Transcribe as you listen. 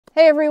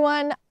Hey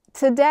everyone!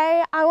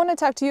 Today I want to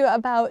talk to you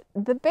about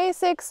the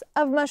basics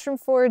of mushroom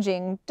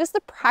foraging, just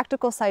the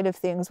practical side of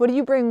things. What do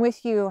you bring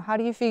with you? How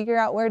do you figure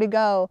out where to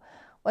go?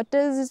 What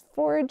does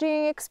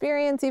foraging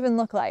experience even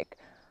look like?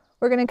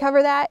 We're going to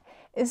cover that.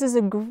 This is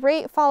a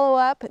great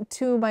follow-up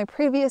to my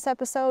previous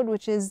episode,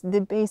 which is the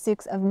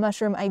basics of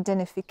mushroom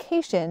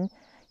identification.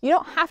 You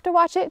don't have to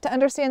watch it to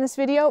understand this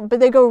video,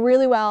 but they go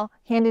really well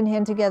hand in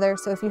hand together.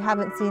 So if you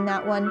haven't seen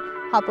that one,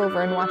 hop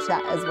over and watch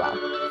that as well.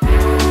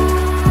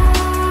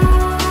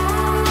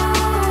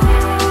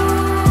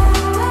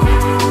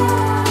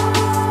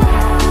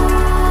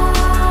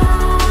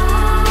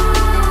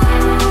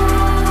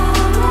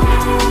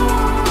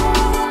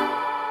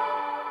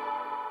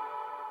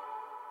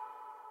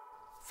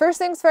 First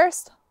things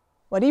first,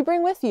 what do you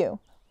bring with you?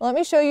 Well, let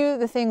me show you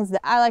the things that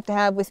I like to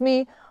have with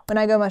me when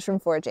I go mushroom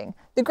foraging.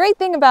 The great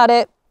thing about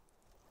it,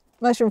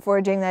 mushroom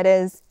foraging that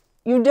is,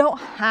 you don't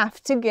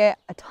have to get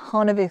a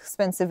ton of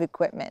expensive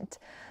equipment.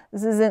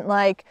 This isn't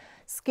like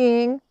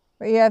skiing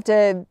where you have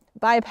to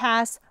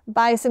bypass,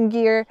 buy some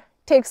gear,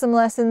 take some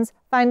lessons,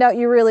 find out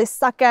you really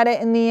suck at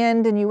it in the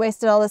end and you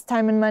wasted all this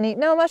time and money.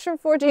 No, mushroom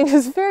foraging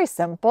is very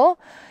simple.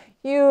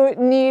 You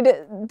need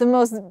the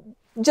most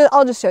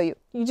I'll just show you.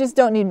 You just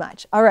don't need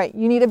much. All right,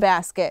 you need a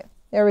basket.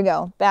 There we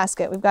go,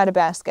 basket. We've got a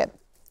basket.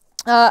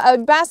 A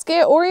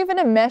basket or even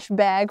a mesh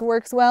bag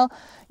works well.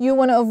 You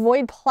want to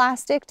avoid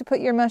plastic to put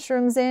your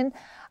mushrooms in.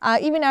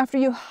 Even after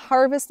you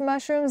harvest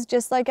mushrooms,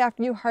 just like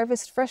after you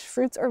harvest fresh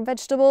fruits or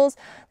vegetables,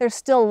 there's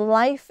still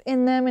life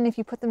in them. And if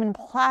you put them in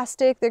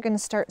plastic, they're going to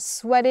start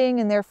sweating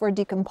and therefore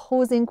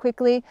decomposing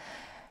quickly.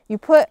 You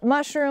put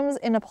mushrooms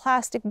in a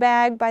plastic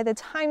bag. By the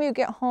time you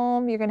get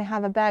home, you're going to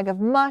have a bag of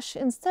mush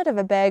instead of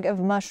a bag of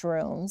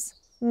mushrooms.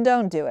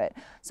 Don't do it.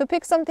 So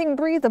pick something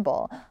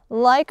breathable,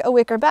 like a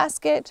wicker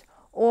basket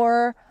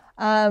or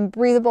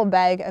breathable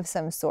bag of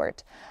some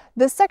sort.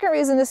 The second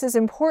reason this is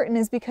important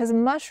is because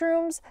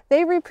mushrooms,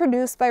 they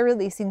reproduce by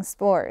releasing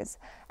spores.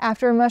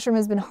 After a mushroom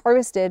has been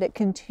harvested, it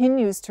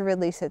continues to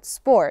release its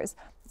spores.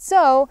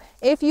 So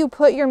if you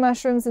put your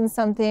mushrooms in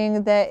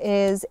something that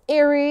is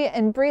airy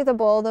and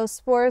breathable, those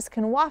spores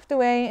can waft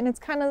away, and it's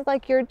kind of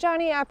like your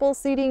Johnny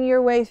Appleseeding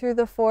your way through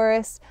the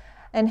forest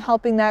and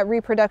helping that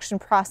reproduction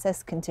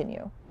process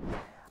continue.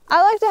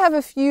 I like to have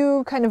a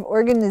few kind of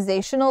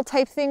organizational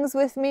type things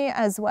with me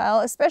as well,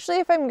 especially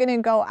if I'm going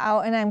to go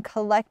out and I'm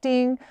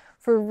collecting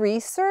for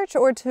research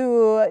or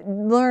to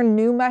learn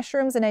new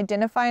mushrooms and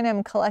identify, and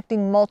I'm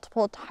collecting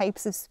multiple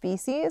types of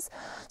species.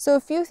 So a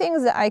few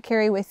things that I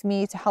carry with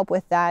me to help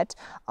with that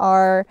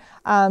are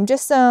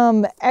just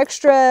some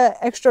extra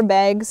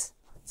bags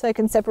so I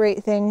can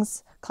separate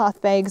things,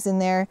 cloth bags in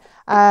there.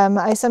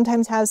 I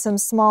sometimes have some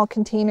small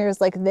containers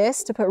like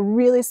this to put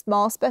really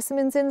small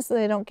specimens in so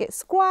they don't get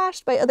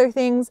squashed by other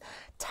things.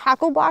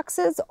 Tackle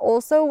boxes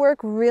also work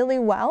really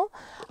well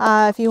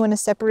if you want to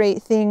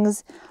separate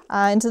things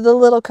into the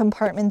little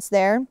compartments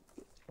there.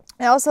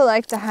 I also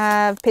like to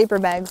have paper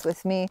bags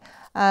with me.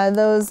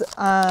 Those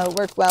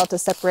work well to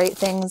separate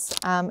things.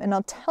 And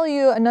I'll tell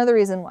you another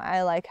reason why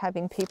I like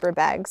having paper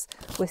bags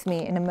with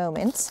me in a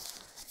moment.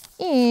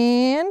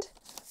 And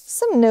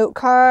some note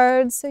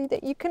cards so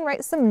that you can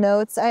write some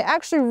notes. I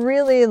actually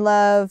really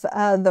love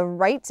the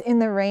Write in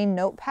the Rain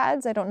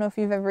notepads. I don't know if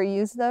you've ever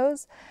used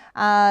those.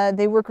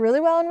 They work really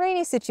well in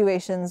rainy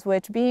situations,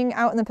 which being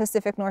out in the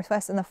Pacific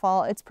Northwest in the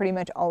fall, it's pretty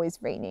much always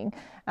raining.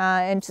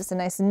 And it's just a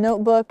nice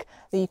notebook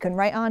that you can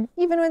write on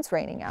even when it's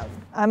raining out.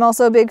 I'm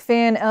also a big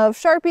fan of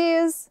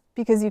Sharpies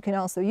because you can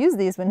also use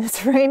these when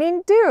it's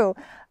raining too.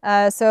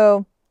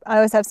 So I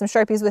always have some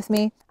Sharpies with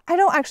me. I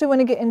don't actually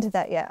want to get into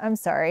that yet, I'm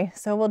sorry,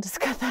 so we'll just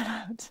cut that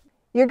out.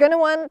 You're going to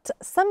want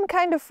some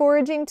kind of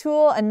foraging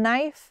tool, a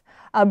knife.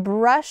 A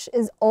brush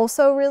is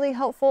also really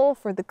helpful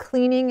for the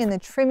cleaning and the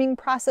trimming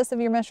process of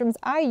your mushrooms.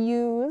 I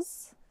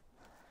use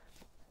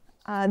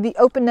the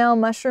Opinel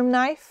mushroom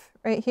knife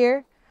right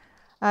here.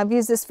 I've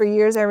used this for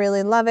years, I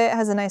really love it. It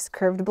has a nice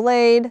curved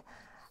blade,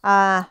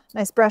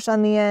 nice brush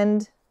on the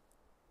end.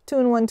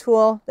 Two-in-one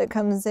tool that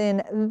comes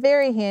in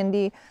very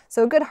handy.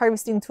 So a good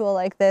harvesting tool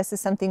like this is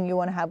something you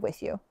want to have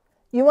with you.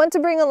 You want to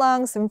bring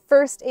along some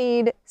first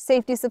aid,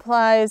 safety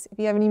supplies. If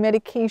you have any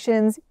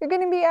medications, you're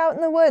going to be out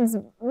in the woods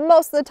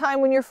most of the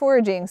time when you're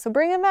foraging. So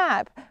bring a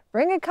map,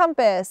 bring a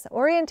compass,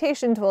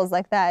 orientation tools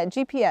like that,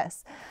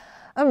 GPS.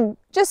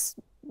 Just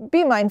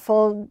be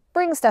mindful,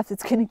 bring stuff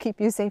that's going to keep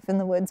you safe in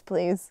the woods,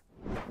 please.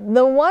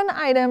 The one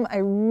item I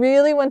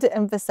really want to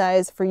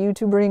emphasize for you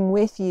to bring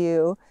with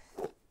you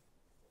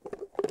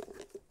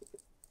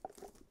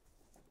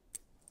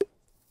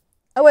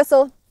a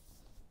whistle.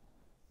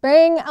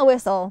 Bring a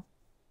whistle.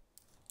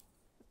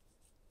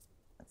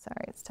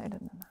 Sorry, it's tighter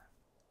than that.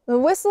 The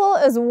whistle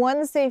is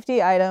one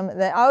safety item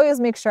that I always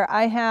make sure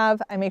I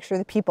have. I make sure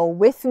the people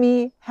with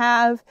me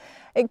have.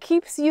 It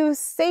keeps you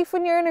safe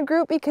when you're in a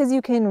group because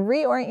you can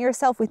reorient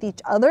yourself with each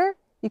other.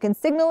 You can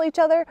signal each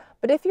other.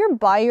 But if you're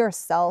by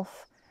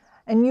yourself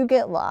and you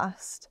get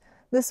lost,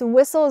 this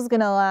whistle is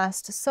going to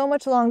last so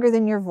much longer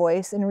than your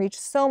voice and reach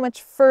so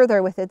much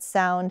further with its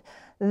sound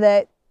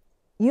that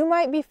you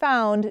might be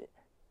found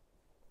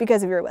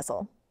because of your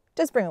whistle.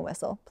 Just bring a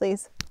whistle,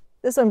 please.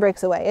 This one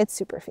breaks away. It's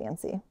super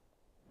fancy.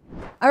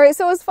 All right,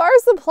 so as far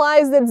as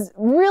supplies, that's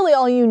really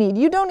all you need.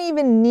 You don't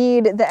even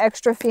need the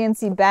extra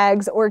fancy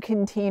bags or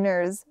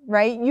containers,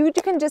 right? You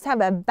can just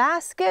have a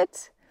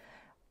basket,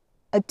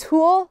 a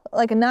tool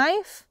like a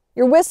knife,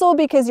 your whistle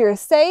because you're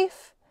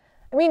safe.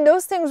 I mean,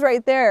 those things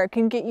right there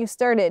can get you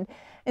started.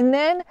 And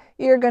then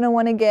you're going to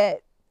want to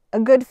get a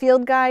good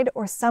field guide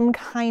or some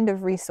kind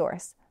of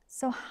resource.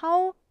 So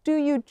how do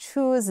you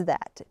choose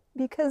that?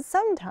 Because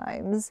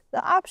sometimes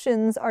the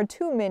options are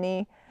too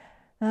many.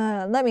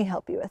 Let me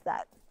help you with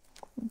that.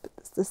 Put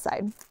this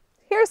aside.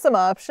 Here's some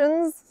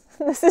options.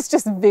 This is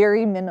just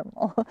very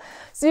minimal.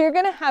 So you're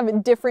going to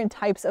have different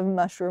types of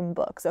mushroom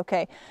books,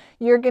 okay?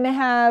 You're going to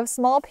have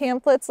small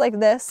pamphlets like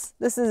this.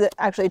 This is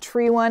actually a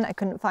tree one. I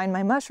couldn't find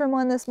my mushroom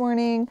one this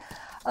morning.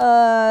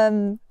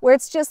 Where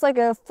it's just like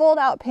a fold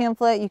out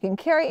pamphlet. You can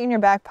carry it in your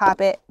back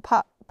pocket,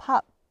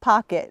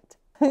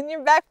 in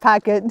your back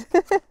pocket.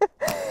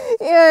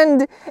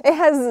 And it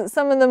has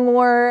some of the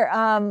more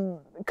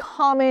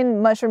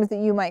common mushrooms that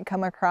you might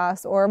come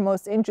across or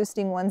most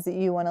interesting ones that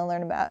you want to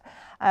learn about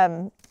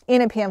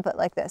in a pamphlet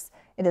like this.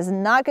 It is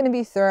not going to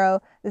be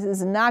thorough. This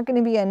is not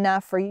going to be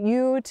enough for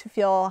you to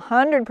feel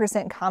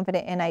 100%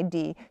 confident in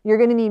ID. You're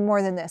going to need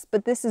more than this,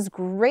 but this is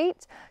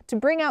great to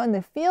bring out in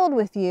the field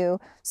with you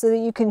so that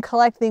you can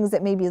collect things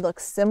that maybe look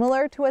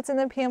similar to what's in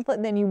the pamphlet,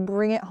 and then you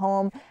bring it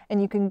home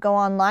and you can go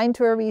online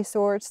to a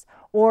resource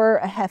or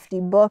a hefty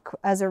book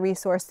as a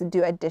resource to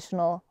do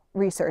additional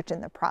research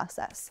in the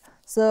process.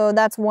 So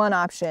that's one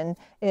option,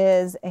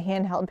 is a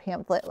handheld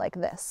pamphlet like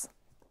this.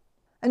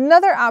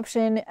 Another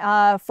option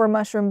for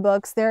mushroom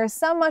books, there are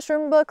some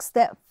mushroom books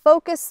that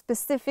focus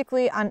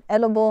specifically on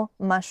edible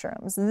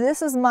mushrooms.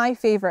 This is my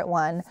favorite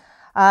one.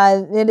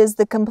 It is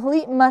The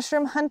Complete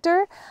Mushroom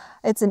Hunter.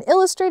 It's an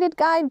illustrated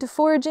guide to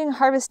foraging,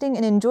 harvesting,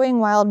 and enjoying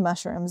wild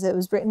mushrooms. It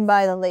was written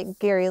by the late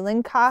Gary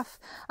Linkoff.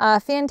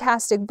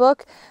 Fantastic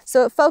book.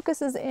 So it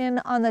focuses in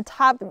on the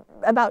top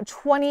about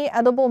 20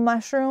 edible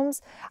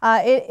mushrooms.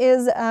 It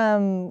is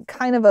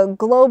kind of a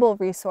global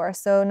resource.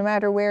 So no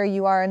matter where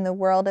you are in the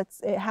world,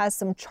 it has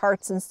some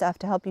charts and stuff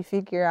to help you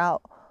figure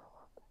out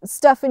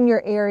stuff in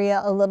your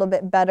area a little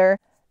bit better.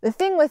 The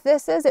thing with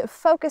this is it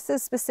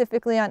focuses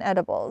specifically on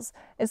edibles.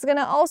 It's going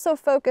to also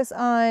focus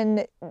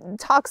on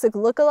toxic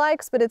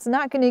lookalikes, but it's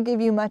not going to give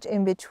you much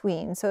in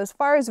between. So as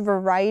far as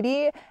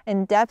variety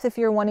and depth, if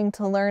you're wanting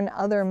to learn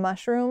other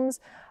mushrooms,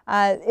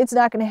 it's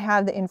not going to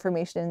have the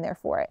information in there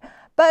for it.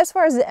 But as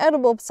far as the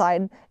edible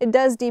side, it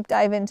does deep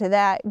dive into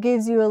that,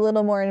 gives you a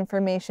little more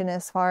information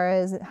as far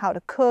as how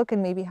to cook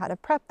and maybe how to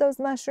prep those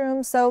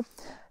mushrooms. So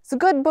it's a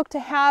good book to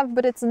have,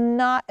 but it's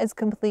not as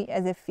complete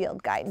as a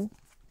field guide.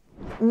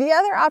 The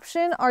other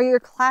option are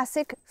your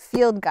classic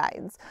field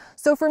guides.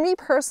 So for me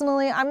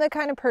personally, I'm the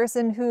kind of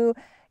person who,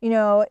 you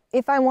know,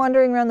 if I'm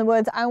wandering around the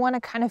woods, I want to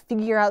kind of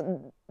figure out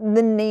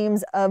the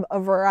names of a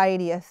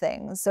variety of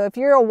things. So if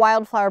you're a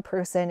wildflower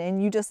person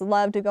and you just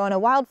love to go on a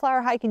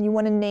wildflower hike and you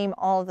want to name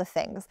all the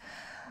things,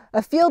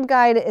 a field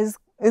guide is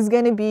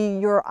going to be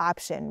your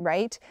option,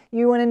 right?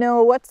 You want to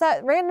know what's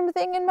that random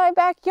thing in my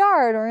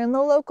backyard or in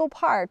the local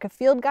park. A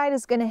field guide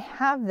is going to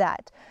have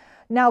that.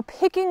 Now,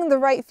 picking the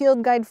right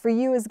field guide for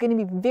you is going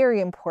to be very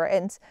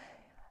important.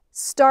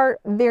 Start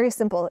very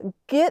simple.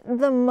 Get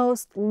the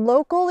most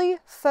locally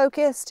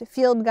focused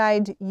field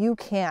guide you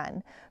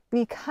can,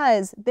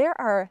 because there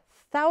are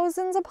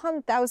thousands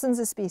upon thousands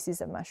of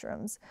species of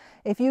mushrooms.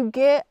 If you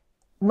get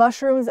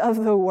mushrooms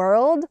of the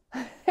world,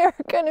 there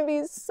are going to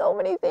be so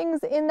many things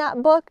in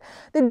that book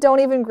that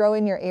don't even grow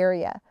in your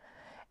area.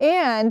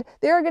 And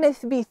there are going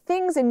to be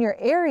things in your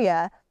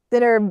area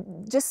that are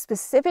just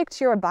specific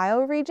to your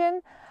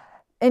bioregion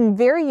and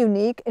very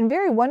unique and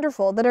very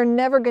wonderful that are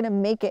never going to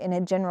make it in a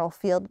general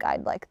field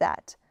guide like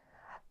that.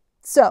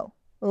 So,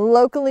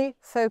 locally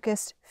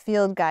focused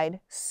field guide,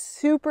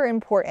 super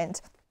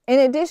important. In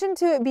addition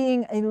to it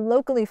being a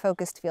locally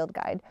focused field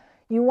guide,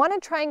 you want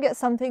to try and get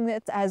something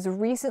that's as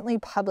recently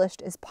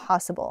published as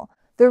possible.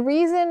 The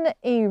reason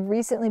a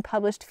recently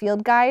published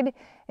field guide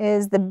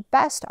is the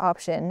best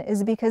option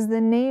is because the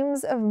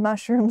names of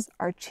mushrooms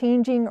are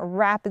changing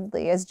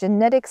rapidly as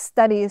genetic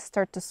studies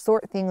start to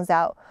sort things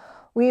out.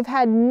 We've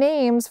had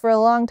names for a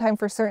long time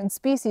for certain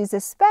species,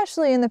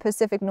 especially in the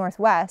Pacific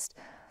Northwest,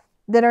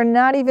 that are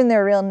not even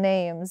their real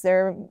names.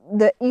 They're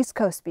the East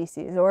Coast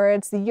species, or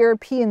it's the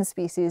European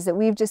species that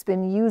we've just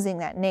been using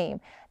that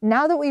name.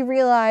 Now that we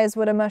realize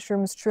what a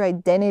mushroom's true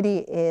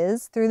identity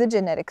is through the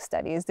genetic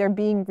studies, they're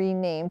being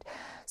renamed.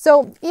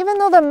 So even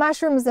though the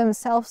mushrooms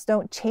themselves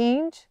don't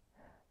change,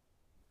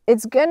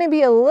 it's going to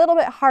be a little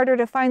bit harder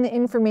to find the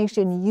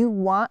information you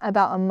want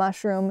about a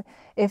mushroom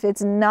if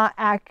it's not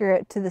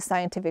accurate to the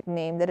scientific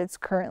name that it's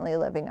currently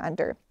living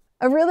under.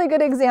 A really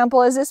good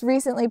example is this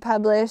recently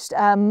published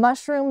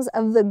Mushrooms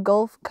of the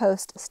Gulf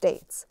Coast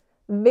States.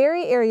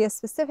 Very area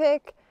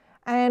specific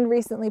and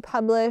recently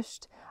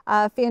published,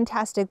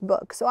 fantastic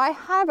book. So I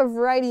have a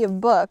variety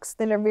of books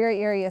that are very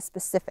area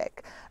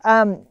specific.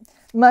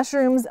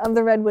 Mushrooms of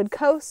the Redwood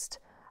Coast,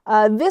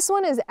 This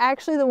one is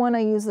actually the one I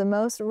use the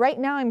most. Right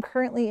now I'm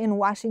currently in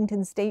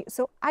Washington State,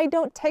 so I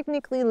don't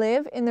technically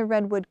live in the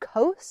Redwood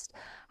Coast.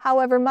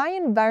 However, my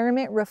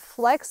environment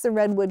reflects the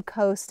Redwood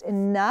Coast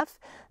enough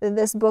that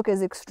this book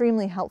is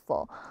extremely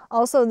helpful.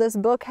 Also, this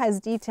book has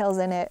details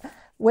in it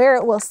where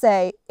it will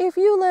say, if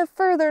you live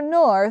further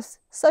north,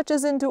 such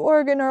as into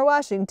Oregon or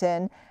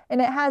Washington, and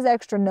it has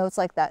extra notes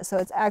like that. So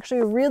it's actually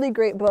a really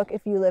great book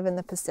if you live in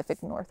the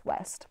Pacific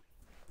Northwest.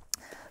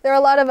 There are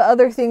a lot of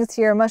other things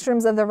here: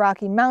 mushrooms of the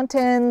Rocky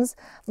Mountains,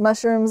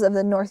 mushrooms of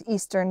the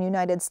northeastern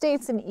United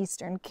States and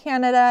eastern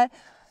Canada.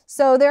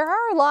 So there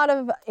are a lot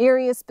of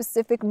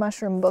area-specific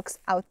mushroom books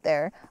out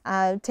there.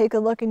 Take a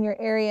look in your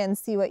area and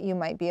see what you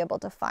might be able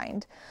to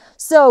find.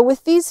 So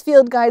with these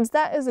field guides,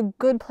 that is a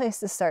good place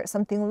to start.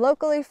 Something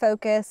locally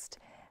focused,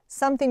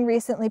 something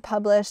recently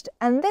published,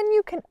 and then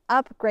you can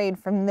upgrade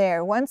from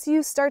there. Once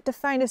you start to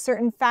find a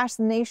certain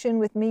fascination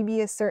with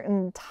maybe a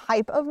certain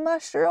type of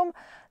mushroom,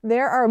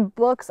 there are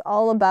books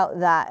all about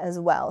that as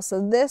well.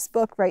 So this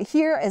book right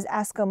here is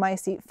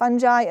Ascomycete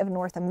fungi of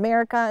North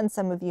America, and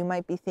some of you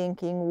might be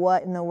thinking,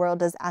 what in the world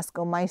does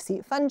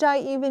Ascomycete fungi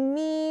even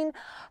mean?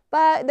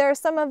 But there are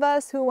some of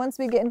us who, once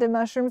we get into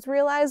mushrooms,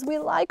 realize we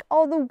like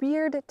all the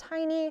weird,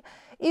 tiny,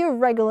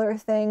 irregular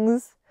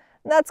things.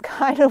 That's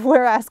kind of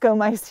where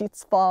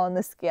Ascomycetes fall on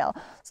the scale.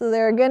 So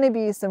there are going to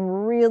be some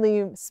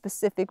really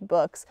specific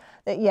books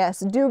that,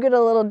 yes, do get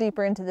a little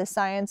deeper into the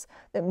science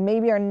that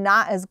maybe are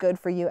not as good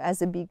for you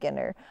as a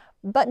beginner.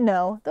 But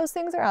no, those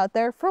things are out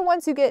there for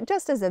once you get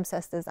just as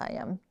obsessed as I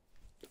am.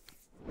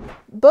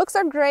 Books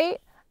are great,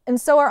 and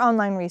so are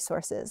online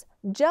resources.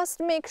 Just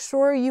make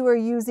sure you are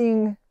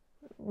using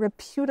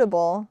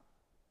reputable,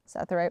 is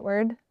that the right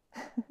word?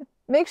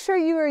 Make sure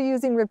you are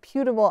using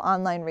reputable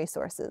online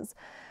resources.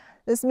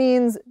 This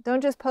means don't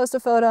just post a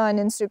photo on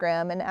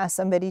Instagram and ask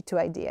somebody to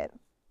ID it.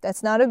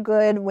 That's not a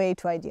good way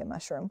to ID a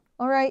mushroom.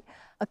 All right,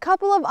 a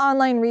couple of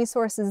online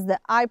resources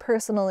that I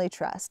personally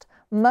trust.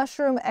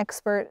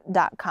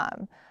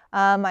 Mushroomexpert.com.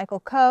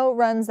 Michael Coe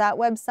runs that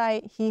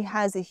website. He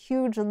has a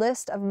huge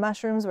list of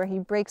mushrooms where he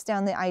breaks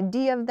down the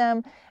ID of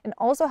them, and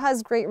also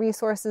has great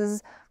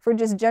resources for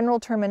just general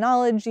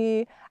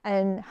terminology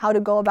and how to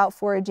go about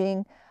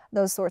foraging,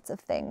 those sorts of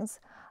things.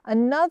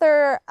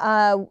 Another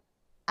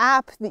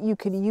app that you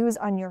could use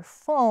on your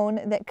phone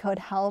that could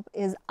help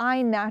is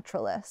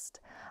iNaturalist.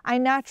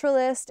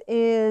 iNaturalist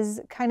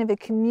is kind of a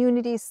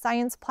community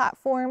science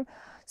platform,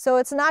 so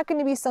it's not going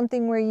to be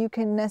something where you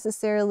can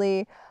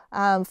necessarily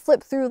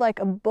flip through like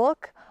a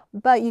book,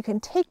 but you can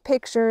take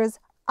pictures,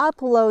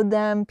 upload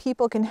them,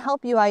 people can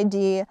help you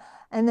ID,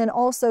 and then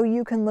also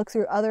you can look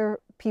through other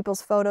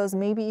people's photos,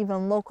 maybe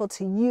even local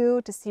to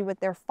you, to see what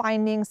they're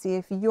finding, see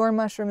if your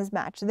mushrooms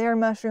match their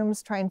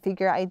mushrooms, try and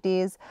figure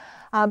IDs.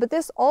 But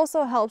this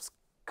also helps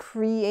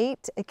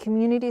create a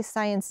community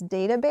science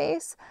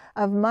database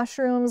of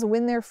mushrooms,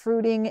 when they're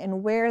fruiting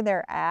and where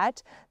they're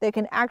at. They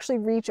can actually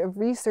reach a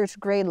research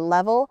grade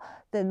level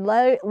that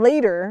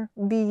later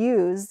be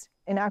used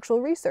in actual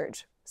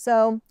research.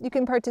 So you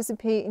can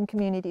participate in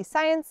community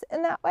science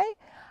in that way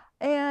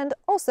and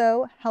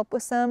also help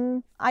with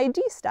some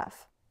ID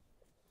stuff.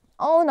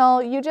 All in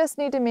all, you just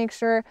need to make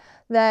sure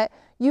that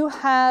you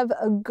have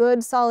a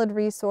good solid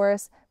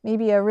resource,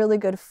 maybe a really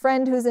good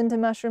friend who's into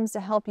mushrooms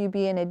to help you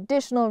be an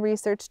additional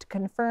research to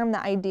confirm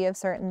the idea of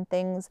certain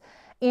things.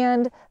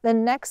 And the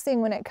next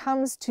thing when it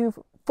comes to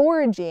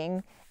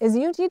foraging is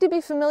you need to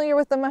be familiar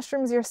with the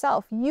mushrooms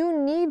yourself. You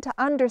need to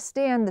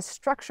understand the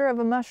structure of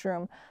a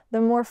mushroom, the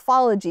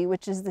morphology,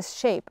 which is the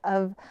shape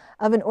of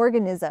an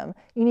organism.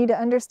 You need to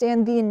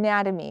understand the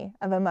anatomy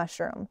of a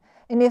mushroom.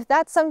 And if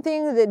that's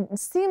something that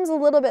seems a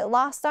little bit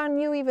lost on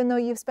you, even though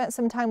you've spent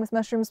some time with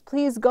mushrooms,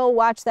 please go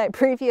watch that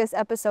previous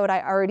episode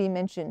I already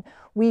mentioned.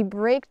 We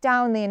break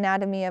down the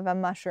anatomy of a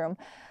mushroom.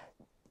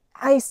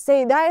 I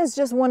say that is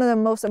just one of the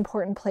most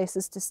important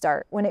places to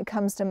start when it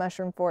comes to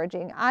mushroom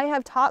foraging. I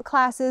have taught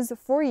classes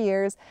for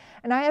years,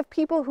 and I have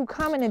people who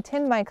come and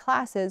attend my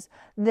classes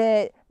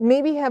that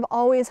maybe have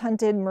always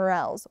hunted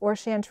morels or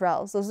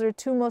chanterelles. Those are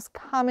two most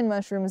common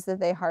mushrooms that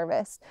they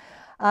harvest.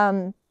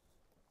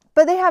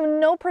 But they have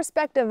no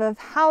perspective of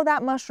how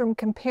that mushroom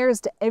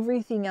compares to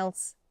everything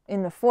else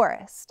in the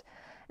forest.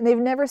 And they've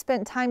never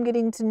spent time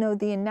getting to know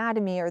the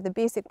anatomy or the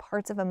basic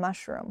parts of a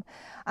mushroom.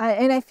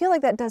 And I feel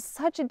like that does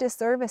such a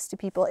disservice to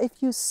people.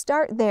 If you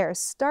start there,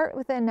 start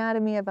with the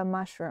anatomy of a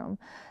mushroom,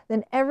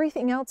 then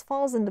everything else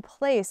falls into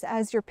place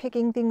as you're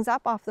picking things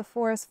up off the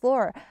forest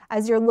floor,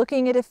 as you're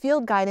looking at a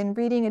field guide and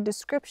reading a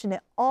description.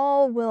 It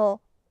all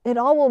will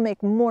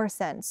make more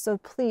sense. So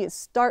please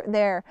start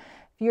there.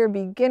 If you're a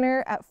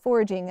beginner at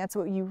foraging, that's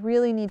what you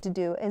really need to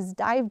do, is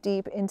dive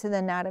deep into the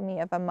anatomy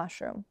of a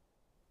mushroom.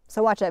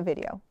 So watch that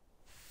video.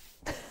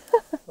 I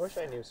wish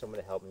I knew someone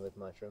to help me with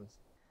mushrooms.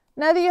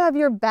 Now that you have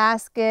your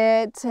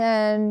basket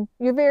and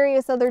your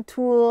various other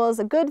tools,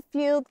 a good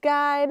field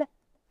guide,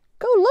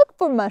 go look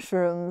for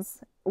mushrooms.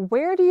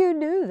 Where do you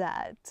do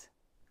that?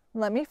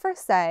 Let me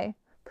first say,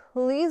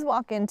 please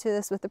walk into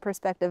this with the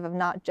perspective of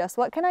not just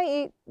what can I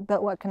eat,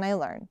 but what can I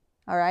learn?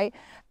 all right?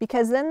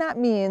 Because then that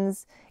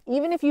means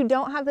even if you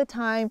don't have the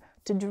time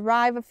to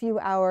drive a few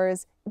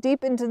hours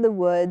deep into the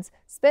woods,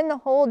 spend the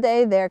whole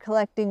day there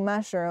collecting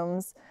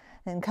mushrooms,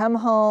 and come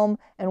home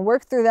and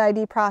work through the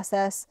ID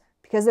process,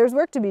 because there's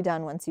work to be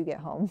done once you get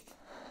home.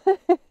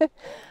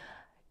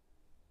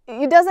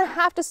 It doesn't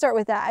have to start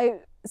with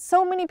that.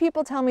 So many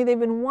people tell me they've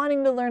been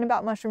wanting to learn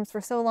about mushrooms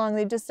for so long,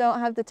 they just don't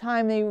have the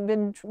time. They've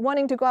been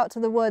wanting to go out to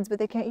the woods, but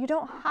they can't. You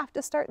don't have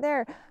to start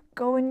there.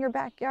 Go in your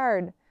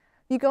backyard.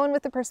 You go in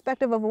with the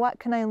perspective of what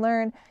can I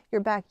learn?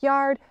 Your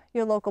backyard,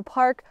 your local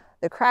park,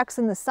 the cracks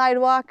in the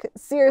sidewalk.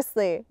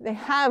 Seriously, they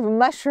have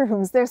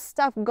mushrooms. There's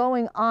stuff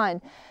going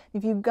on.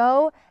 If you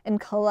go and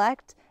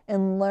collect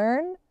and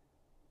learn,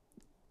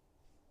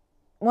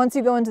 once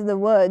you go into the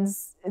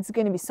woods, it's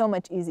going to be so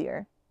much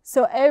easier.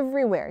 So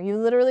everywhere, you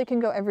literally can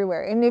go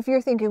everywhere. And if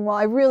you're thinking, well,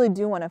 I really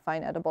do want to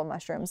find edible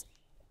mushrooms,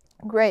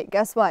 great.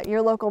 Guess what?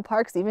 Your local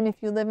parks, even if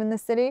you live in the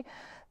city,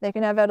 they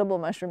can have edible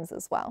mushrooms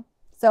as well.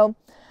 So,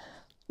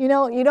 you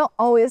know, you don't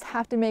always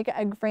have to make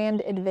a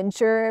grand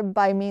adventure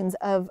by means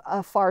of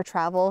a far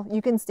travel.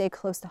 You can stay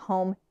close to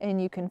home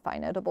and you can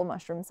find edible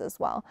mushrooms as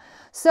well.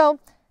 So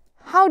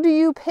how do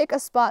you pick a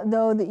spot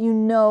though that you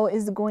know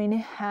is going to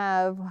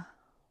have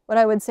what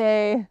I would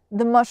say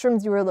the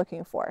mushrooms you were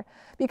looking for?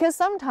 Because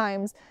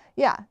sometimes,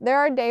 yeah, there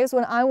are days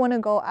when I want to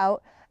go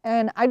out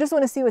and I just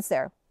want to see what's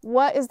there.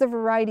 What is the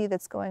variety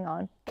that's going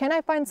on? Can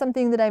I find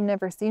something that I've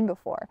never seen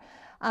before?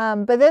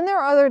 But then there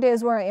are other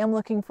days where I am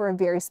looking for a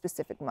very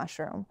specific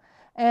mushroom.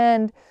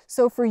 And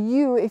so for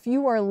you, if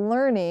you are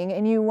learning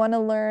and you want to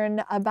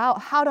learn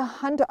about how to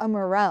hunt a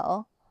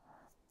morel,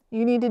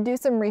 you need to do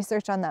some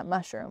research on that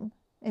mushroom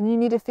and you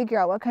need to figure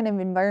out what kind of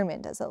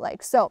environment does it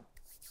like. So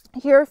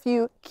here are a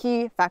few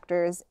key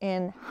factors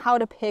in how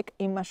to pick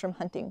a mushroom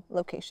hunting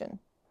location.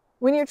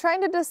 When you're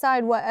trying to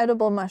decide what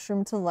edible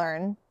mushroom to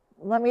learn,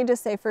 let me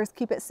just say first,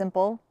 keep it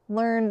simple.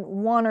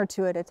 Learn one or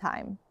two at a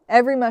time.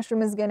 Every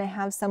mushroom is going to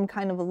have some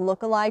kind of a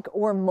lookalike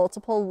or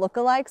multiple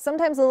lookalikes.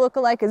 Sometimes the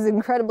lookalike is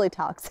incredibly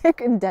toxic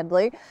and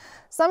deadly.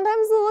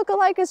 Sometimes the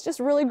lookalike is just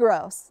really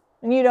gross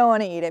and you don't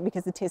want to eat it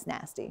because it tastes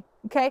nasty.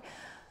 Okay,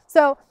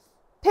 so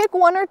pick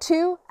one or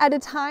two at a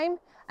time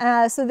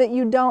so that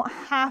you don't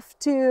have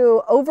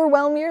to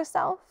overwhelm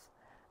yourself.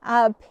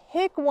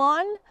 Pick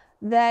one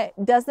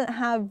that doesn't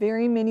have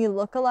very many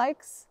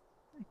lookalikes.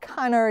 I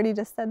kind of already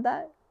just said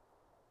that.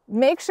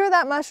 Make sure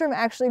that mushroom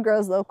actually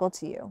grows local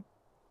to you.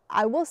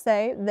 I will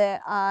say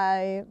that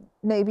I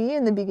maybe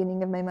in the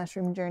beginning of my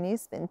mushroom journey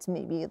spent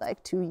maybe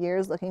like 2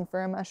 years looking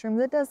for a mushroom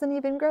that doesn't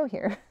even grow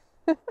here.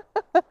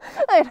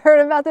 I'd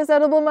heard about this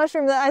edible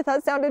mushroom that I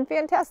thought sounded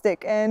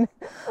fantastic, and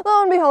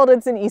lo and behold,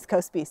 it's an East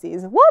Coast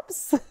species.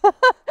 Whoops!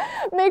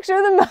 Make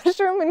sure the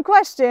mushroom in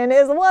question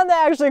is one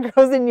that actually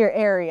grows in your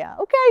area.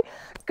 Okay,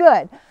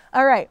 good.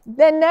 All right,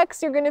 then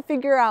next you're going to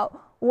figure out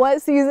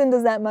what season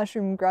does that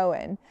mushroom grow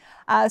in.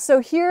 So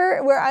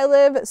here where I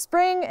live,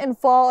 spring and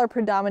fall are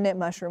predominant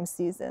mushroom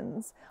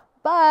seasons,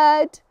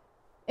 but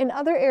in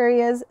other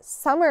areas,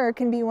 summer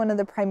can be one of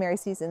the primary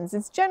seasons.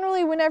 It's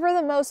generally whenever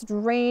the most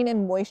rain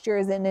and moisture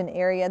is in an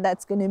area,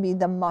 that's going to be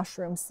the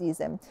mushroom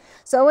season.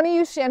 So I want to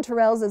use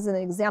chanterelles as an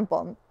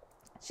example.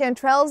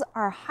 Chanterelles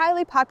are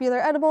highly popular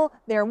edible.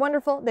 They are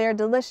wonderful. They are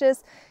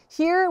delicious.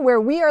 Here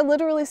where we are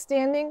literally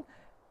standing,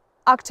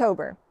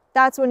 October.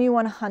 That's when you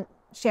want to hunt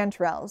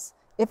chanterelles.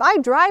 If I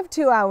drive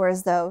 2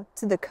 hours though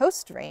to the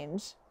Coast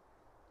Range,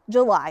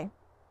 July.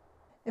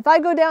 If I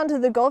go down to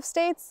the Gulf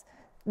states,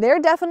 they're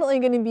definitely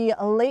going to be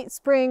a late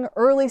spring,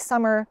 early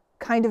summer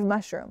kind of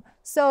mushroom.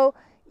 So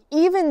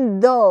even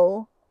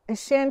though a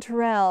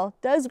chanterelle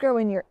does grow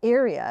in your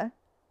area,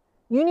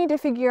 you need to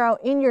figure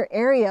out in your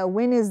area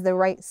when is the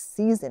right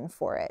season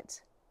for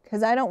it.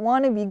 Because I don't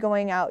want to be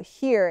going out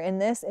here in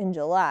this in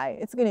July.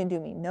 It's going to do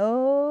me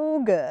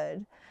no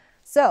good.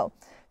 So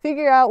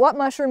figure out what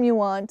mushroom you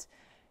want.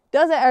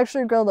 Does it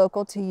actually grow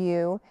local to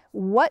you?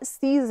 What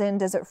season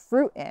does it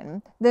fruit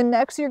in? Then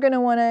next you're going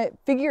to want to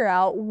figure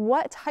out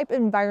what type of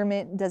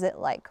environment does it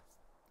like.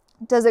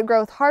 Does it grow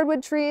with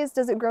hardwood trees?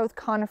 Does it grow with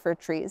conifer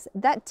trees?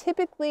 That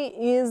typically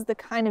is the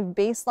kind of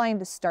baseline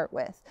to start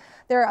with.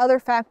 There are other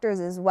factors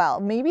as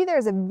well. Maybe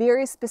there's a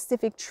very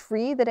specific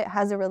tree that it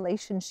has a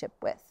relationship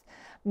with.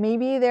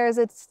 Maybe there's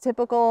a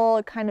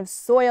typical kind of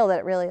soil that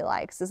it really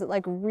likes. Is it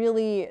like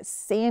really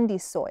sandy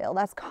soil?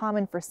 That's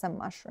common for some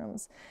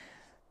mushrooms.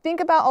 Think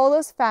about all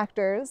those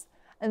factors,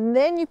 and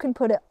then you can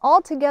put it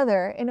all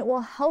together and it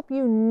will help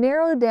you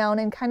narrow down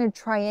and kind of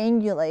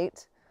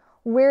triangulate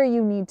where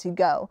you need to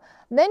go.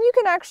 Then you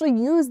can actually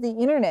use the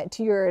internet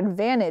to your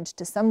advantage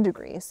to some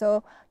degree.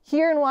 So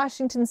here in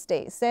Washington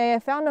State, say I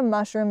found a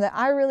mushroom that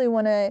I really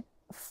want to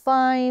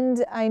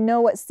find. I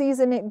know what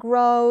season it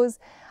grows,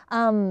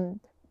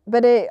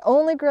 but it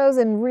only grows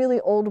in really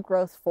old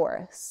growth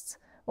forests.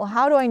 Well,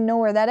 how do I know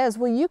where that is?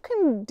 Well, you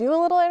can do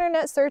a little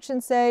internet search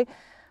and say,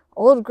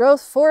 old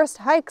growth forest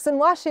hikes in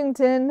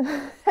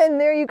Washington, and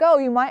there you go.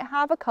 You might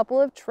have a couple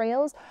of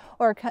trails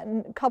or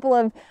a couple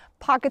of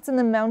pockets in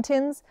the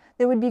mountains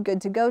that would be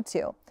good to go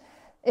to.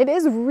 It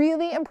is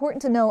really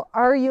important to know,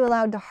 are you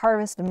allowed to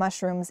harvest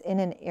mushrooms in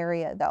an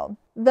area though?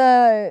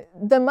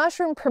 The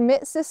mushroom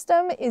permit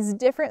system is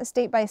different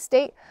state by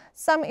state.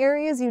 Some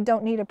areas you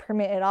don't need a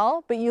permit at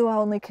all, but you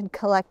only can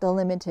collect a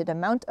limited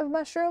amount of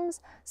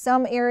mushrooms.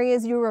 Some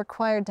areas you're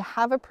required to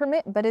have a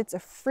permit, but it's a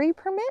free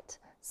permit.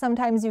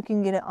 Sometimes you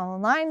can get it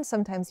online,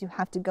 sometimes you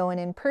have to go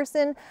in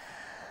person.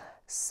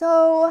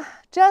 So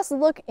just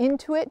look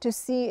into it to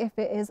see if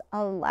it is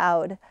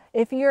allowed.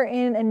 If you're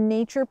in a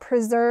nature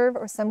preserve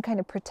or some kind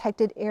of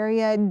protected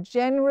area,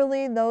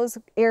 generally those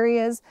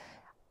areas,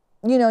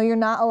 you know, you're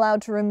not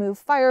allowed to remove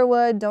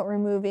firewood, don't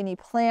remove any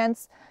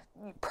plants,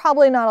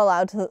 probably not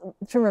allowed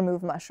to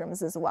remove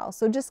mushrooms as well.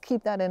 So just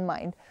keep that in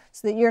mind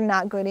so that you're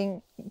not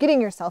getting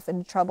yourself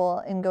into trouble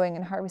and going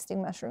and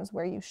harvesting mushrooms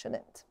where you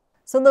shouldn't.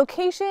 So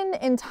location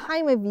and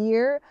time of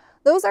year,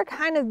 those are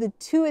kind of the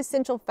two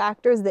essential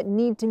factors that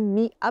need to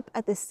meet up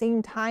at the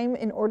same time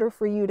in order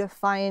for you to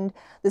find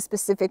the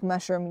specific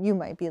mushroom you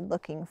might be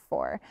looking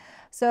for.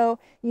 So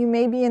you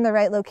may be in the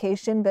right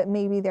location, but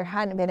maybe there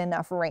hadn't been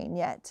enough rain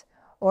yet.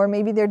 Or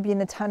maybe there'd been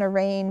a ton of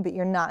rain, but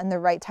you're not in the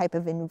right type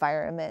of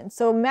environment.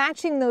 So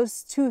matching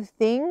those two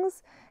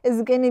things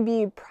is going to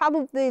be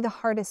probably the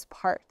hardest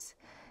part.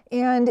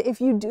 And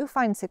if you do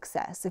find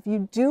success, if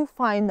you do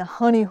find the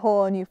honey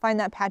hole and you find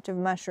that patch of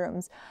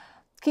mushrooms,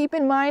 keep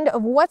in mind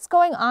of what's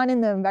going on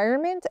in the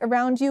environment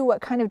around you,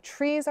 what kind of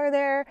trees are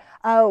there,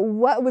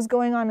 what was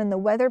going on in the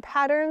weather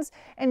patterns,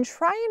 and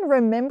try and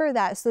remember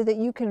that so that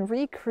you can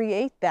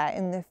recreate that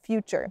in the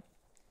future.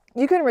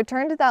 You can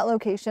return to that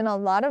location. A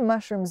lot of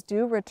mushrooms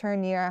do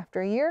return year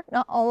after year.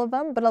 Not all of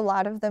them, but a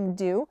lot of them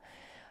do.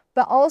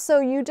 But also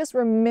you just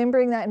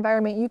remembering that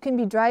environment, you can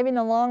be driving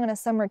along on a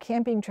summer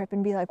camping trip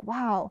and be like,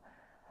 wow,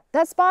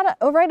 that spot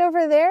right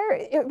over there,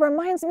 it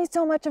reminds me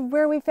so much of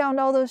where we found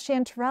all those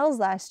chanterelles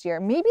last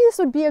year. Maybe this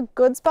would be a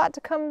good spot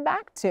to come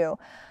back to.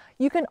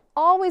 You can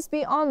always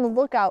be on the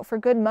lookout for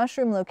good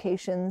mushroom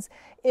locations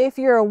if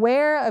you're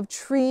aware of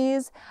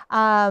trees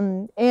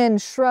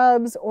and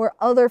shrubs or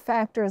other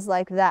factors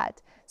like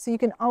that. So you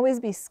can always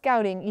be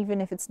scouting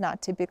even if it's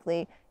not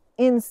typically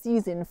in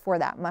season for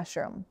that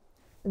mushroom.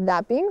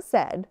 That being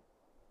said,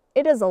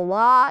 it is a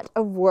lot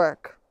of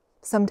work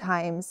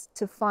sometimes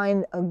to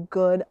find a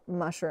good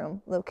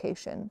mushroom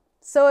location.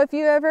 So if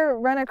you ever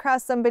run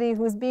across somebody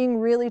who's being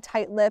really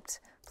tight-lipped,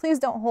 please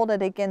don't hold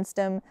it against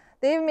them.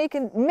 They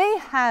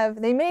may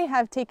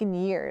have taken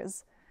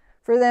years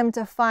for them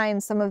to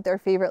find some of their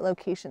favorite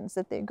locations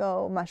that they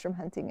go mushroom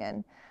hunting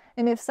in.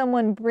 And if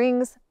someone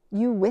brings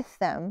you with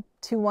them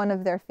to one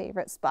of their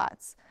favorite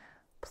spots,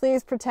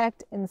 please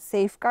protect and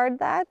safeguard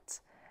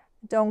that.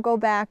 Don't go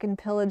back and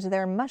pillage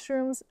their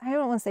mushrooms. I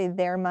don't want to say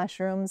their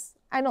mushrooms.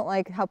 I don't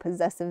like how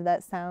possessive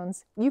that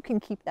sounds. You can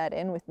keep that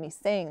in with me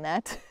saying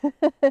that.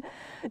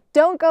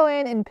 Don't go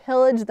in and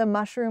pillage the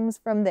mushrooms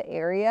from the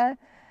area.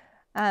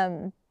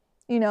 You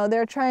know,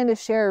 they're trying to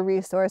share a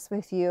resource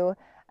with you.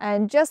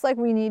 And just like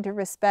we need to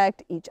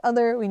respect each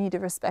other, we need to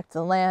respect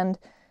the land.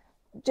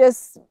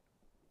 Just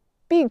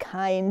be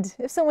kind.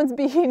 If someone's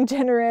being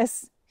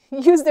generous,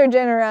 use their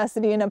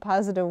generosity in a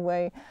positive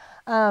way.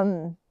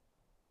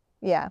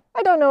 Yeah,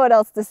 I don't know what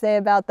else to say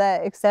about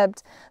that,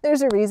 except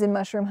there's a reason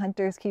mushroom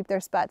hunters keep their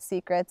spot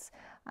secrets.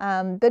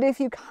 But if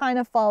you kind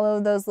of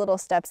follow those little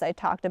steps I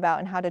talked about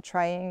and how to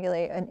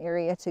triangulate an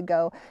area to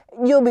go,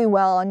 you'll be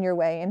well on your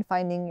way in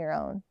finding your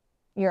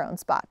own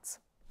spots.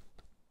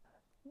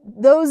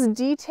 Those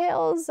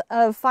details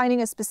of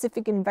finding a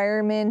specific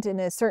environment in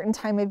a certain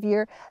time of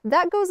year,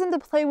 that goes into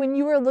play when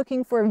you are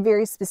looking for a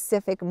very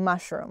specific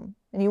mushroom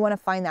and you want to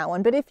find that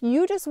one. But if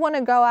you just want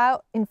to go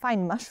out and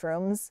find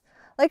mushrooms,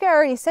 like I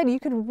already said, you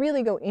could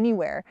really go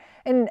anywhere.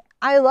 And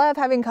I love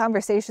having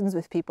conversations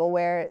with people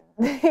where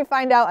they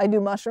find out I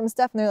do mushroom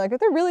stuff and they're like, are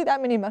there really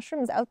that many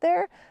mushrooms out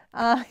there?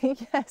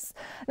 Yes.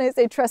 And I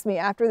say, trust me,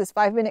 after this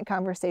 5-minute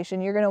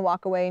conversation, you're going to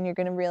walk away and you're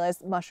going to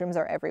realize mushrooms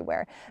are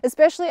everywhere,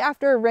 especially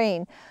after a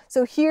rain.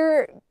 So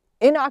here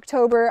in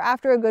October,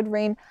 after a good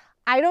rain,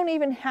 I don't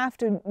even have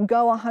to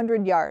go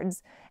 100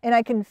 yards and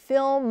I can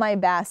fill my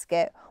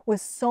basket with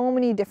so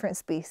many different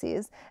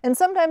species. And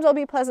sometimes I'll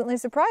be pleasantly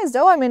surprised,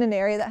 oh, I'm in an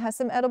area that has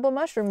some edible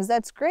mushrooms.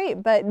 That's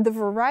great. But the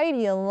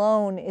variety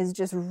alone is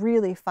just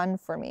really fun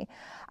for me.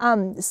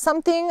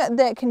 Something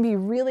that can be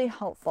really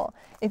helpful.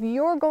 If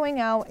you're going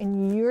out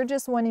and you're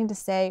just wanting to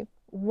say,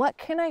 what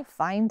can I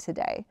find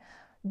today?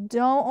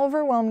 Don't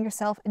overwhelm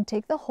yourself and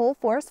take the whole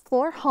forest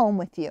floor home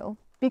with you.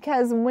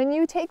 Because when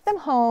you take them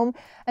home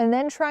and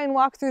then try and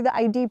walk through the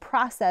ID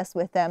process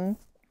with them,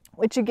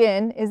 which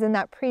again is in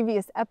that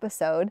previous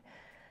episode,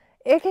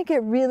 it can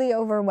get really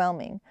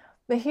overwhelming.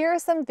 But here are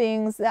some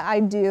things that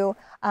I do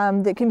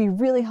that can be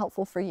really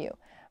helpful for you.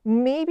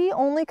 Maybe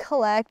only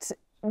collect,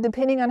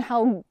 depending on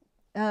how,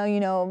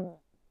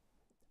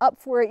 up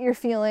for it you're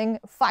feeling,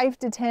 5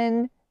 to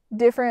 10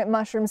 different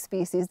mushroom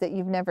species that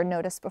you've never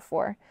noticed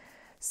before.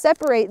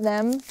 Separate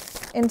them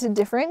into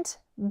different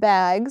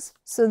bags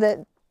so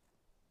that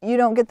you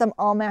don't get them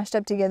all mashed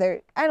up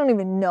together. I don't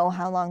even know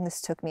how long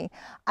this took me.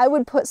 I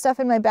would put stuff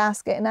in my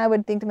basket and I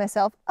would think to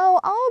myself, oh,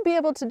 I'll be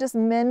able to just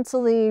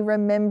mentally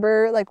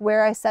remember like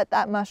where I set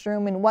that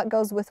mushroom and what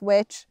goes with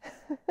which.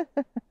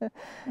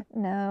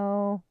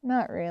 No,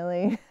 not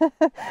really.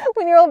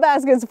 When your whole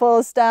basket's full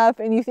of stuff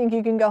and you think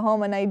you can go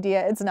home an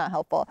idea, it's not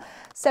helpful.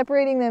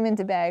 Separating them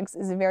into bags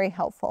is very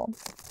helpful.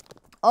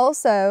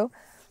 Also,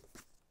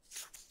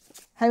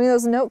 having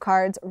those note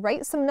cards,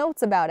 write some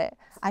notes about it.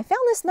 I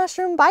found this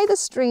mushroom by the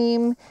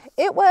stream.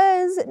 It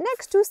was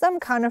next to some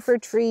conifer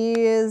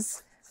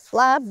trees,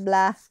 blah,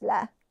 blah,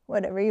 blah.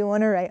 Whatever you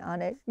want to write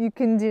on it, you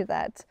can do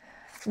that.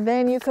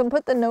 Then you can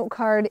put the note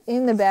card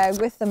in the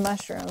bag with the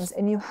mushrooms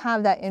and you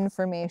have that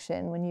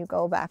information when you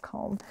go back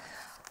home.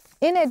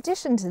 In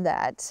addition to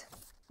that,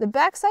 the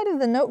backside of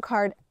the note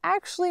card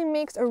actually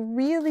makes a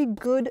really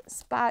good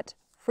spot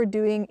for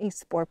doing a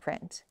spore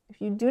print.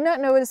 If you do not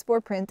know what a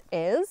spore print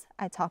is,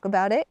 I talk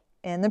about it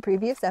in the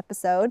previous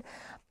episode,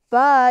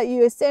 but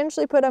you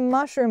essentially put a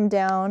mushroom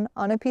down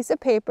on a piece of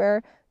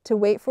paper to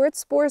wait for its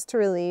spores to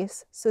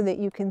release so that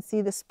you can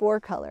see the spore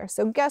color.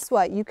 So guess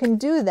what? You can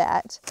do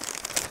that,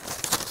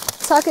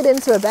 tuck it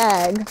into a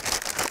bag,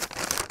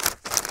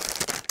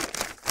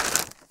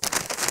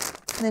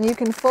 and then you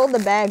can fold the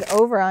bag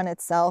over on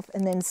itself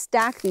and then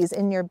stack these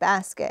in your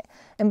basket.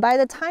 And by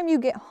the time you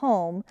get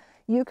home,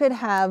 you could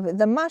have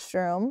the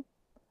mushroom,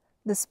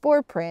 the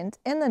spore print,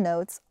 and the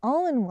notes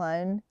all in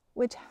one,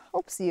 which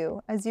helps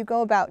you as you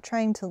go about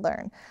trying to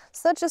learn.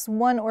 So that's just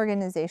one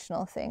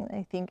organizational thing that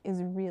I think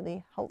is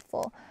really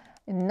helpful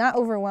in not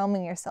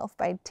overwhelming yourself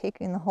by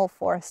taking the whole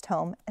forest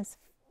home, as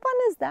fun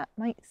as that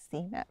might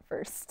seem at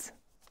first.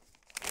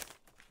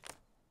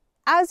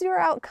 As you're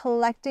out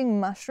collecting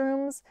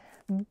mushrooms,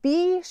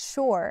 be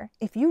sure,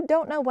 if you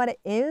don't know what it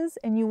is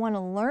and you want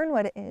to learn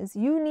what it is,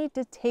 you need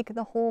to take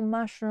the whole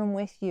mushroom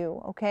with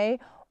you, okay?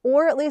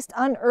 Or at least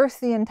unearth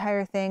the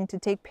entire thing to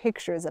take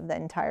pictures of the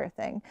entire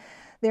thing.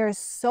 There is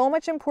so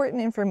much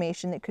important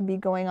information that could be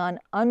going on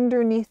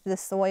underneath the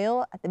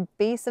soil at the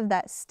base of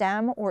that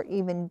stem or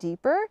even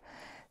deeper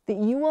that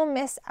you will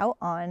miss out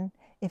on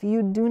if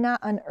you do not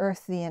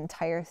unearth the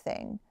entire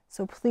thing.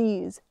 So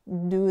please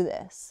do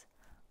this.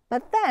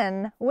 But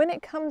then when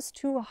it comes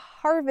to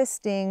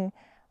harvesting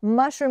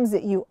mushrooms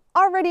that you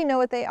already know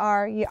what they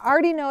are, you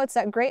already know it's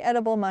that great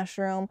edible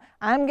mushroom,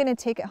 I'm gonna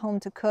take it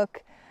home to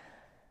cook,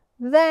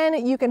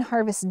 then you can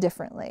harvest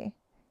differently.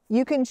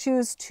 You can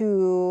choose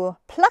to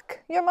pluck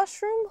your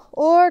mushroom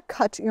or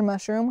cut your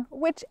mushroom,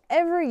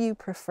 whichever you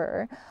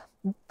prefer.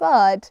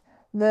 But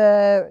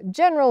the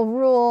general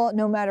rule,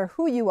 no matter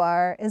who you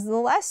are, is the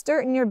less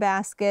dirt in your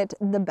basket,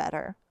 the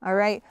better, all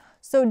right?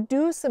 So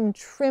do some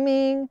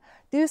trimming,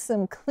 do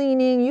some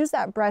cleaning, use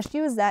that brush,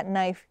 use that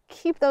knife,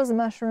 keep those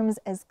mushrooms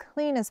as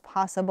clean as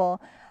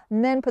possible,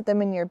 and then put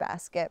them in your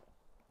basket.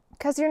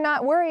 Because you're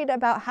not worried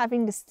about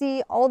having to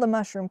see all the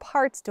mushroom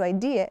parts to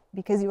ID it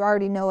because you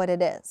already know what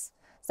it is.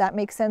 Does that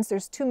make sense?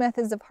 There's two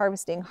methods of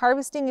harvesting.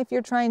 Harvesting if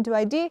you're trying to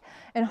ID,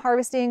 and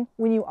harvesting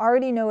when you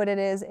already know what it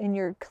is and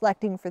you're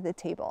collecting for the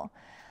table.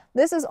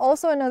 This is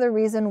also another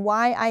reason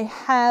why I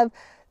have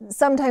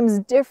sometimes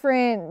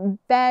different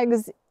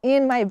bags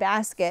in my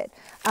basket.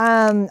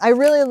 I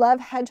really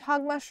love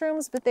hedgehog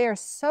mushrooms, but they are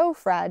so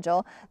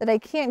fragile that I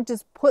can't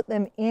just put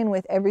them in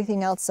with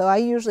everything else. So I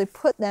usually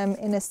put them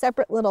in a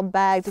separate little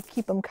bag to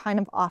keep them kind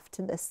of off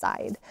to the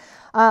side.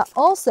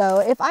 Also,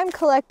 if I'm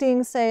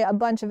collecting, say, a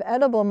bunch of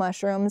edible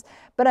mushrooms,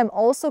 but I'm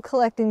also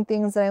collecting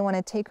things that I want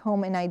to take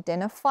home and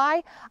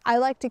identify, I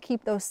like to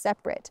keep those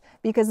separate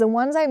because the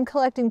ones I'm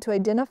collecting to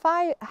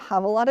identify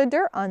have a lot of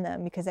dirt on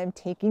them because I'm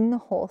taking the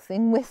whole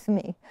thing with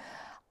me.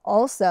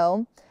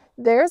 Also,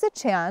 there's a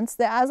chance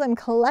that as I'm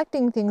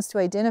collecting things to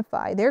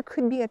identify, there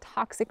could be a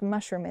toxic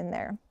mushroom in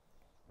there.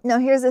 Now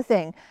here's the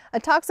thing, a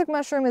toxic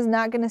mushroom is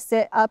not going to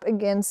sit up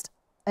against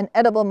an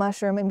edible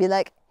mushroom and be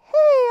like,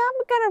 hey,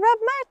 I'm gonna rub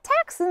my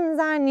toxins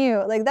on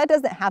you. Like that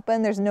doesn't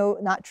happen. There's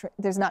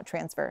not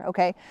transfer,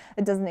 okay?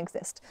 It doesn't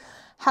exist.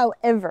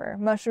 However,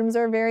 mushrooms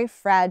are very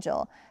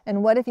fragile.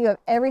 And what if you have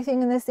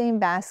everything in the same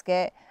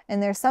basket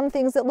and there's some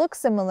things that look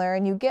similar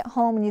and you get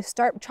home and you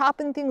start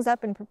chopping things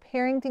up and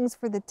preparing things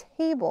for the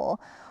table?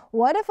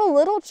 What if a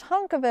little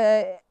chunk of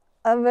a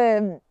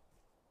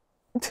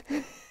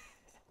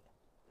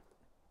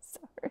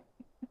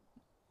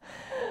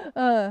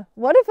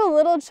what if a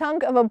little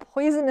chunk of a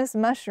poisonous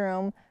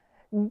mushroom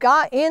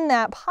got in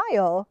that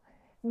pile,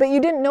 but you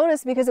didn't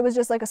notice because it was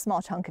just like a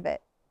small chunk of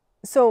it?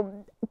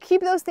 So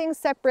keep those things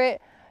separate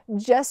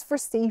just for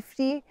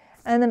safety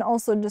and then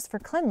also just for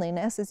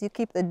cleanliness as you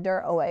keep the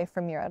dirt away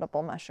from your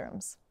edible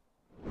mushrooms.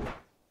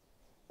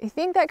 I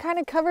think that kind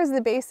of covers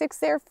the basics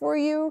there for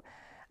you.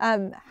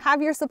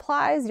 Have your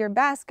supplies, your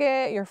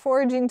basket, your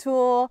foraging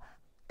tool.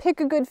 Pick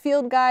a good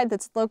field guide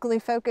that's locally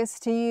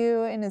focused to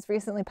you and as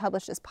recently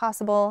published as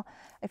possible.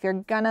 If you're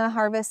gonna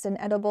harvest an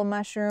edible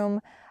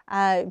mushroom,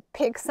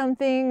 pick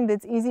something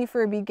that's easy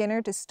for a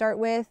beginner to start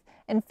with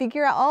and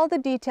figure out all the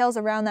details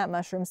around that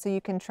mushroom so you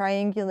can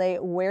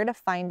triangulate where to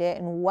find it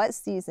and what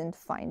season to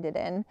find it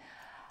in.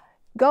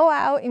 Go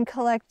out and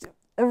collect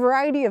a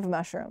variety of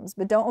mushrooms,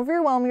 but don't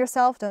overwhelm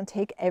yourself. Don't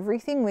take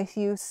everything with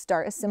you.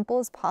 Start as simple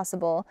as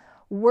possible.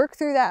 Work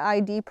through that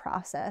ID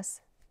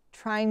process.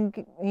 Try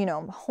and,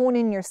 hone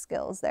in your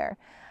skills there.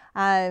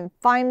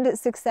 Find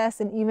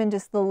success in even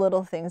just the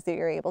little things that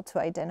you're able to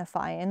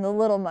identify and the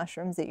little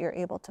mushrooms that you're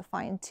able to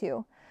find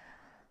too.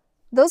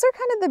 Those are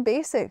kind of the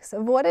basics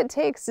of what it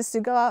takes just to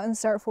go out and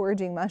start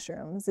foraging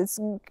mushrooms. It's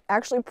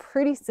actually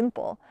pretty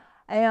simple.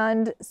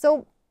 And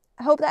so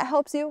I hope that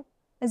helps you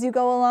as you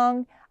go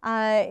along.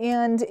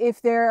 And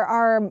if there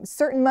are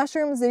certain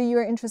mushrooms that you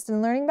are interested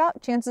in learning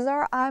about, chances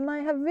are I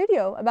might have a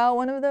video about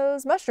one of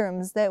those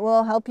mushrooms that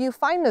will help you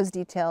find those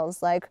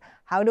details, like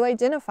how to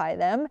identify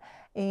them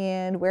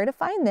and where to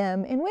find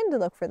them and when to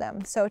look for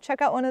them. So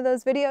check out one of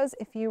those videos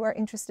if you are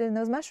interested in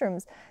those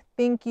mushrooms.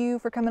 Thank you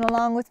for coming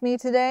along with me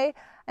today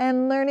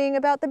and learning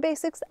about the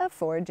basics of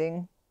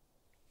foraging.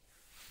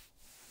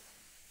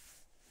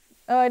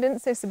 Oh, I didn't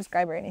say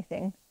subscribe or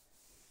anything.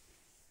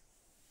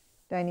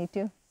 Do I need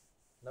to?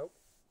 Nope.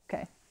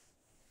 Okay.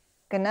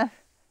 Good enough?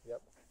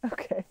 Yep.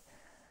 Okay.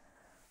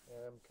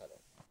 I'm cutting.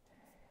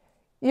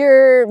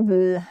 You're...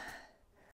 Bleh.